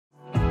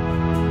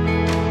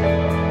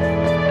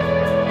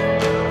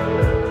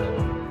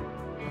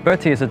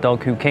Bertie is a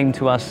dog who came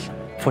to us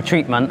for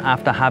treatment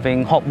after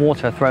having hot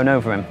water thrown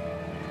over him.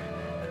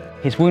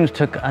 His wounds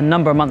took a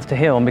number of months to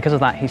heal, and because of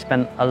that he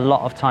spent a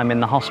lot of time in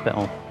the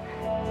hospital.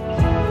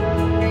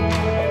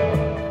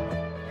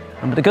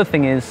 But the good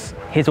thing is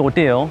his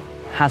ordeal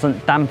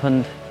hasn't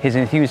dampened his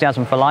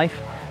enthusiasm for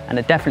life, and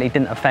it definitely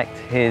didn't affect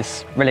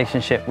his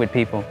relationship with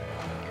people.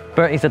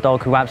 Bertie's a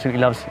dog who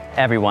absolutely loves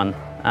everyone,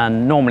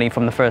 and normally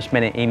from the first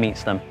minute he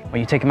meets them.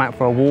 When you take him out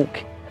for a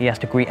walk, he has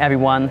to greet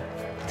everyone,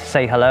 to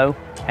say hello,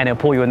 and he'll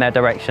pull you in their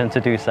direction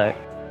to do so.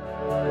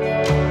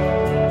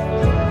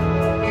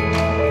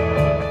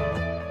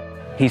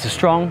 He's a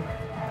strong,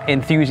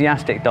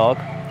 enthusiastic dog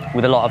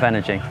with a lot of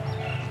energy.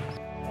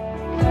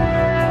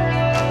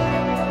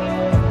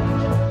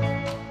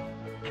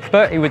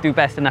 Bertie would do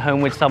best in a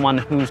home with someone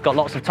who's got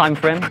lots of time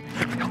for him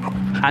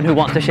and who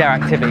wants to share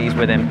activities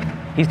with him.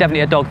 He's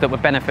definitely a dog that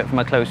would benefit from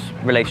a close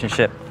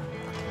relationship.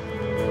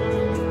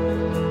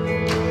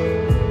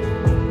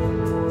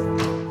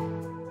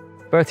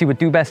 Bertie would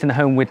do best in a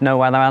home with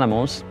no other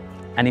animals,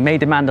 and he may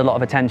demand a lot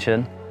of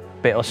attention,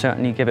 but he'll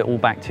certainly give it all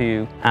back to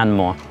you and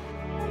more.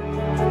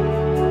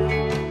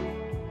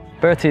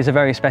 Bertie is a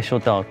very special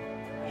dog.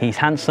 He's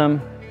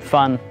handsome,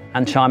 fun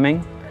and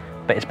charming,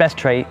 but his best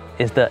trait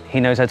is that he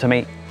knows how to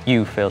make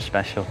you feel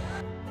special.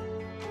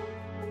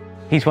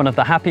 He's one of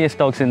the happiest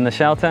dogs in the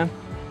shelter.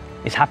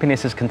 His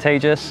happiness is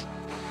contagious,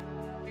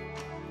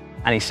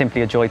 and he's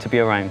simply a joy to be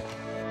around.